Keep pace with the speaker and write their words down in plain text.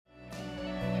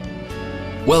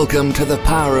Welcome to the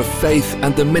power of faith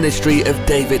and the ministry of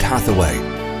David Hathaway.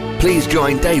 Please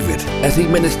join David as he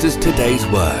ministers today's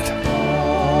word.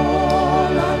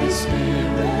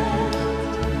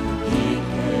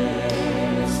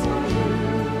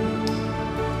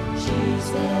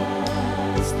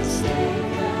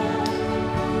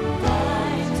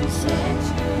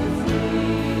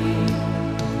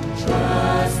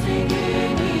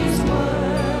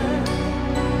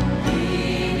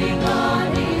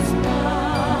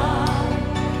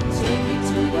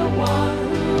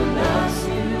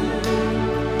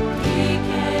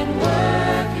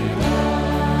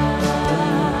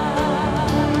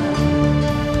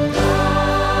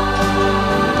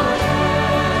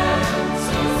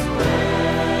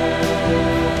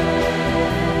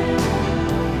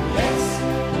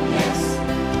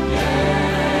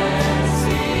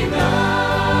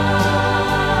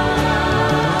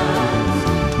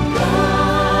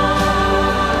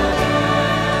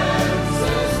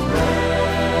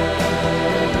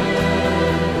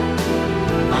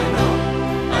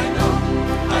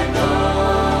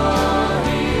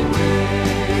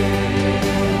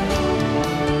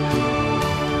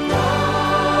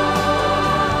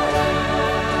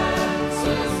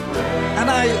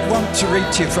 To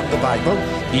read to you from the Bible.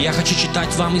 И я хочу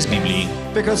читать вам из Библии.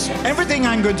 Because everything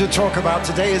I'm going to talk about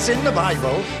today is in the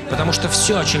Bible. Потому что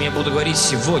все, о чем я буду говорить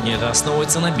сегодня, это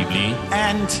основывается на Библии.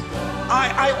 And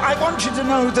I want you to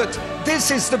know that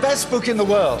this is the best book in the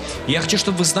world. Я хочу,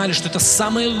 чтобы вы знали, что это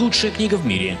самая лучшая книга в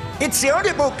мире. It's the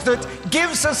only book that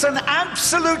gives us an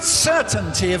absolute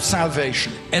certainty of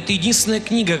salvation. Это единственная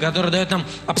книга, которая дает нам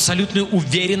абсолютную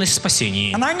уверенность в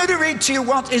спасении. And I'm going to read to you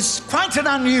what is quite an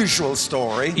unusual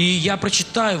story. И я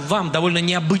прочитаю вам довольно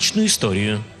необычную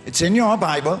историю. It's in your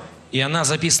Bible. И она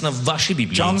записана в вашей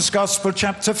Библии. John's Gospel,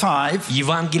 chapter 5.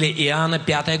 Евангелие Иоанна,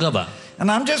 5 глава. And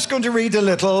I'm just going to read a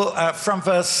little from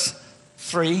verse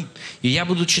 3. И я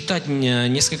буду читать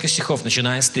несколько стихов,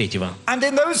 начиная с 3. And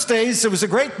in those days there was a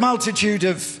great multitude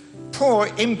of poor,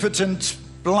 impotent,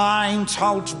 blind,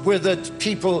 halt, withered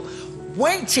people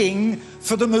waiting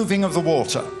for the moving of the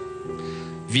water.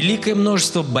 Великое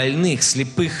множество больных,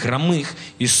 слепых, хромых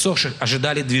и иссохших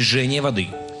ожидали движения воды.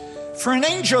 For an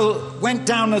angel went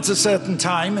down at a certain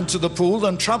time into the pool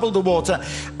and troubled the water,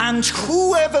 and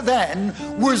whoever then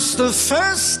was the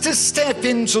first to step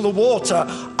into the water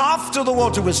after the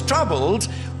water was troubled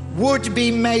would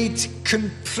be made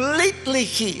completely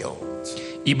healed.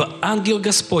 Ибо ангел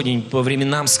Господень по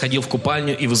временам сходил в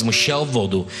купальню и возмущал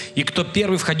воду. И кто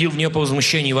первый входил в нее по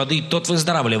возмущению воды, тот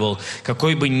выздоравливал,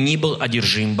 какой бы ни был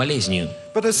одержим болезнью.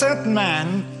 But a certain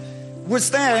man was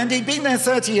there, and he'd been there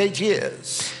 38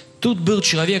 years. Тут был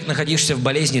человек, находившийся в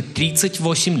болезни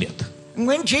 38 лет.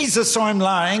 When Jesus saw him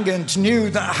lying and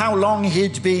knew that how long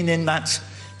he'd been in that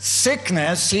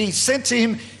sickness, he said to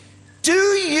him, "Do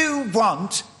you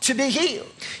want to be healed?"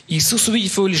 Иисус,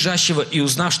 увидев его лежащего и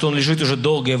узнав, что он лежит уже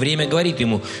долгое время, говорит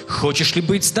ему: «Хочешь ли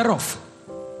быть здоров?»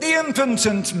 The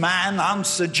impotent man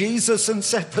answered Jesus and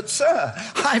said, "But sir,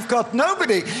 I've got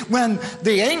nobody when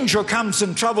the angel comes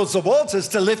and troubles the waters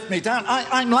to lift me down.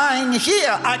 I'm lying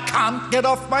here. I can't get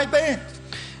off my bed."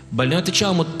 Больной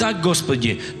отвечал ему: «Так,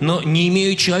 Господи, но не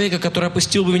имею человека, который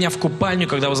опустил бы меня в купальню,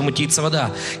 когда возмутится вода.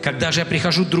 Когда же я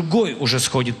прихожу, другой уже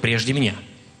сходит прежде меня».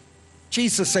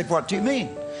 Jesus said, "What do you mean?"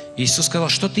 Иисус сказал: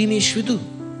 «Что ты имеешь в виду?»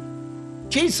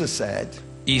 Jesus said,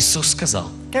 Иисус сказал: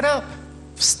 "Get up,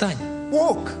 «Встань,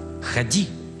 walk. ходи.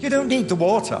 You don't need the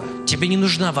water. Тебе не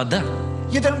нужна вода.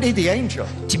 You don't need the angel.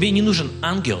 Тебе не нужен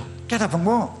ангел. Get up and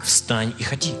walk." Встань и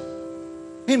ходи».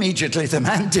 Immediately the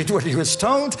man did what he was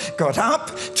told, got up,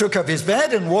 took up his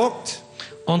bed and walked.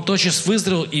 Он тотчас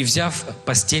выздоровел и, взяв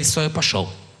постель свою, пошел.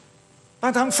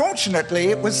 But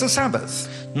unfortunately, it was the Sabbath.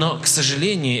 Но, к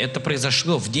сожалению, это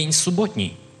произошло в день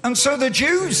субботний. And so the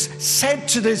Jews said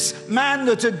to this man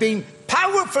that had been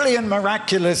powerfully and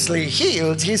miraculously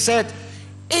healed, he said,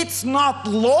 "It's not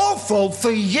lawful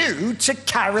for you to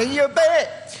carry your bed."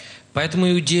 Поэтому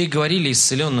иудеи говорили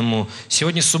исцеленному: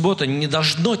 «Сегодня суббота, не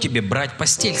должно тебе брать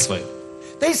постель свою».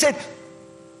 They said,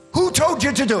 "Who told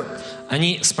you to do it?"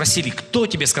 Они спросили: «Кто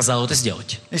тебе сказал это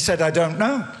сделать?» He said, "I don't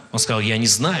know. Он сказал: «Я не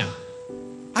знаю.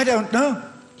 I don't know.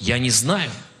 Я не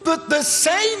знаю». But the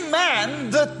same man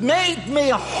that made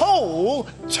me whole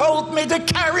told me to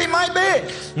carry my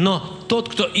bed." Но тот,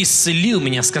 кто исцелил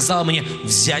меня, сказал мне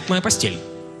взять мою постель.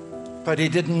 But he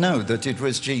didn't know that it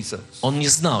was Jesus. Он не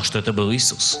знал, что это был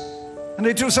Иисус. And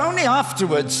it was only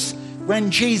afterwards,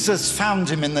 when Jesus found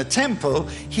him in the temple,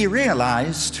 he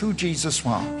realized who Jesus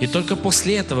was. И только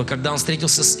после этого, когда он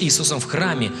встретился с Иисусом в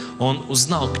храме, он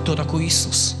узнал, кто такой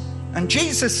Иисус. And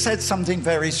Jesus said something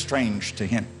very strange to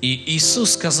him. И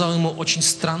Иисус сказал ему очень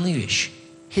странную вещь.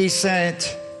 He said,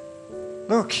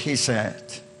 look, he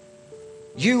said,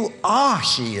 you are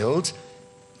healed.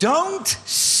 Don't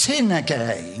sin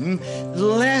again,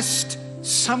 lest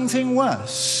something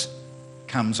worse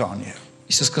comes on you.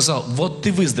 Иисус сказал: вот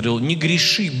ты выздоровел, не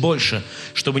греши больше,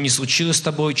 чтобы не случилось с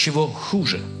тобой чего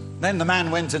хуже. Then the man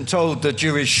went and told the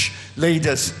Jewish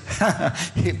leaders,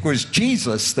 it was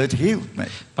Jesus that healed me.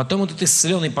 Потом этот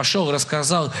исцеленный пошел и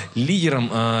рассказал лидерам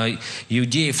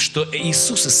иудеев, что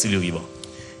Иисус исцелил его.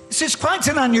 This is quite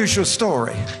an unusual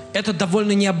story. Это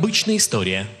довольно необычная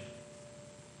история.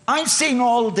 I've seen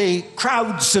all the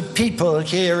crowds of people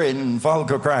here in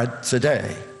Volgograd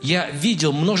today. Я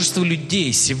видел множество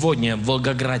людей сегодня в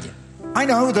Волгограде. I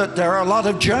know that there are a lot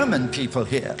of German people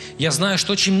here. Я знаю,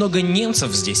 что очень много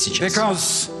немцев здесь сейчас.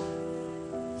 Because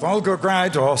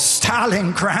Volgograd or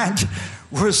Stalingrad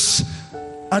was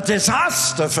a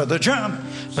disaster for the Germans.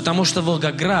 Потому что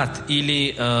Волгоград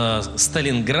или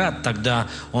Сталинград тогда,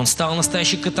 он стал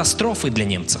настоящей катастрофой для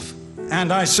немцев.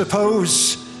 And I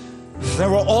suppose there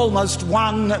were almost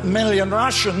 1 million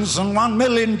Russians and 1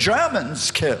 million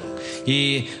Germans killed.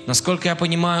 И, насколько я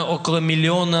понимаю, около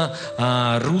миллиона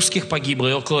русских погибло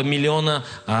и около миллиона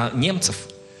немцев.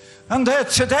 And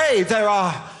today there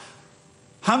are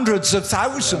hundreds of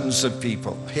thousands of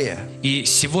people here. И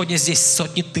сегодня здесь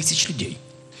сотни тысяч людей.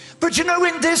 But you know,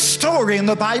 in this story in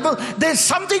the Bible, there's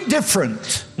something different.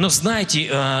 Но знаете,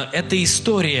 эта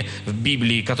история в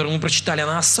Библии, которую мы прочитали,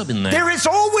 она особенная. There is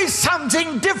always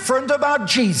something different about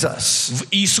Jesus. В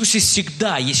Иисусе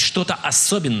всегда есть что-то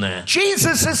особенное.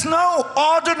 Jesus is no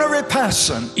ordinary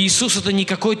person. Иисус — это не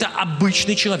какой-то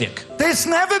обычный человек. There's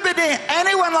never been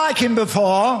anyone like him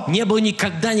before. Не было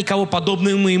никогда никого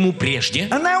подобного ему прежде.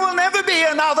 And there will never be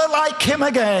another like him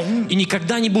again. И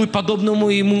никогда не будет подобного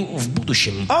ему в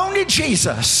будущем. Only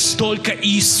Jesus. Только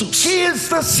Иисус. He is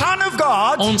the Son of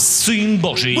God. Он Сын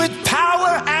Божий, With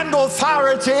power and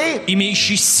authority.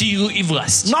 имеющий силу и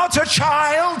власть. Not a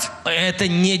child. Это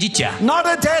не дитя. Not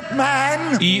a dead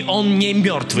man. И он не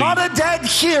мертвый. Not a dead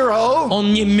hero.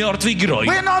 Он не мертвый герой.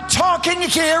 We're not talking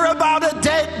here about a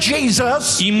dead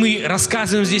Jesus. И мы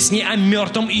рассказываем здесь не о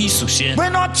мертвом Иисусе. We're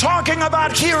not talking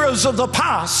about heroes of the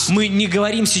past. Мы не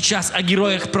говорим сейчас о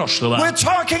героях прошлого. We're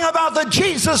talking about the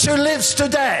Jesus who lives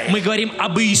today. Мы говорим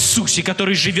об Иисусе,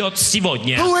 который живет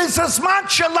сегодня. Who is as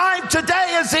much alive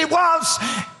today as he was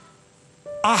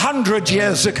 100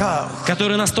 years ago.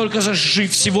 Который настолько же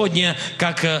жив сегодня,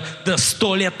 как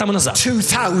 100 лет тому назад.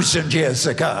 2000 years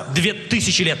ago.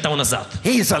 2000 лет тому назад.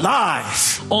 He's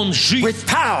alive. Он жив. With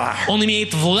power. Он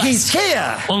имеет власть. He's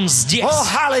here. Он здесь. Oh,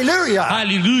 hallelujah.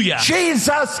 Аллилуйя.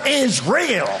 Jesus is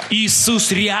real.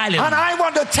 Иисус реален. And I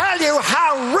want to tell you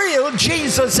how real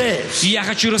Jesus is. И я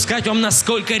хочу рассказать вам,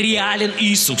 насколько реален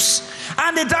Иисус.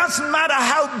 And it doesn't matter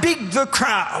how big the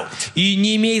crowd. И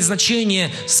не имеет значения,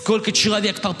 сколько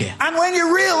человек в толпе. And when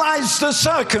you realize the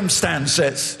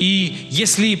circumstances. И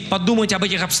если подумать об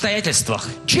этих обстоятельствах,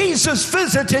 Jesus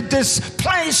visited this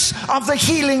place of the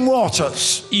healing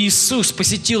waters. Иисус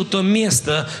посетил то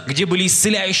место, где были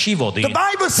исцеляющие воды. The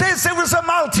Bible says there was a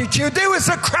multitude, there was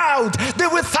a crowd, there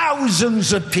were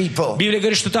thousands of people. Библия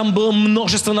говорит, что там было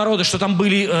множество народа, что там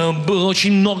было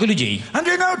очень много людей. And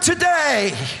you know,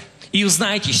 today, и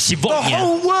знаете, the сегодня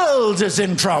whole world is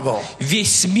in trouble.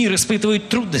 весь мир испытывает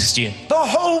трудности.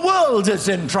 The whole world is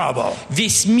in trouble.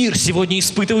 Весь мир сегодня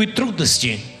испытывает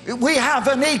трудности. We have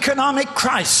an economic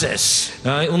crisis.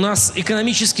 У нас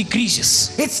экономический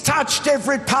кризис, It's touched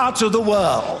every part of the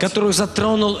world. который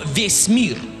затронул весь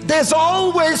мир. There's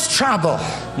always trouble.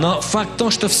 Но факт в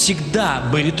том, что всегда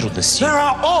были трудности. There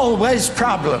are always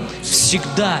problems.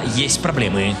 Всегда есть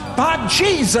проблемы. But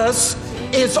Jesus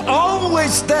is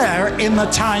always there in the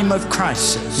time of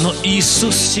crisis. Но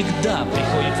Иисус всегда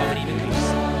приходит во время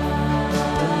кризиса.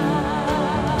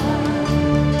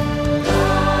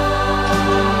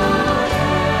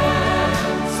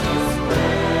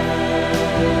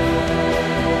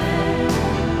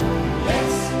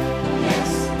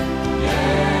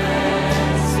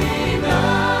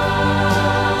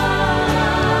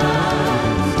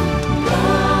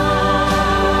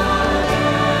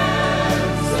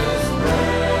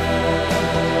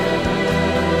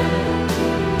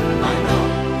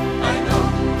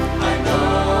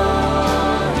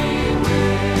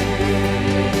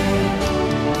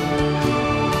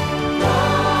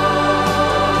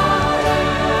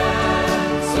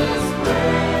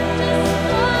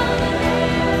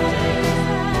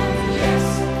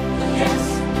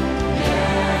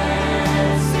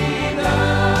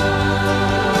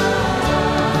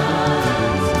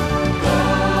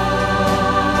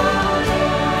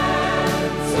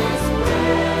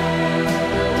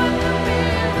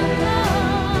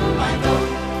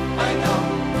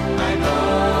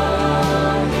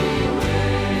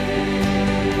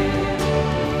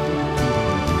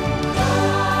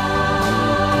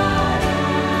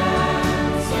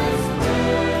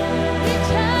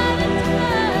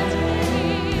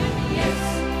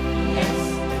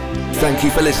 thank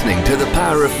you for listening to The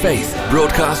Power of Faith,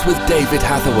 broadcast with David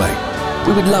Hathaway.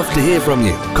 We would love to hear from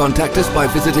you. Contact us by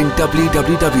visiting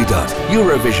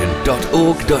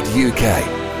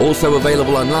www.eurovision.org.uk. Also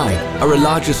available online are a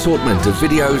large assortment of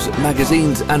videos,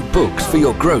 magazines and books for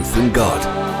your growth in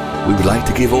God. We would like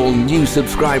to give all new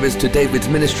subscribers to David's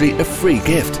ministry a free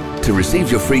gift. To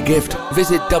receive your free gift,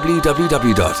 visit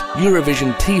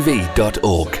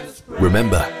www.eurovisiontv.org.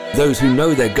 Remember, those who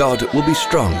know their God will be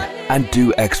strong and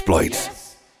do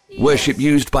exploits. Worship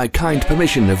used by kind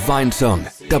permission of Vinesong.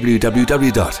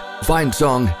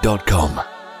 www.vinesong.com.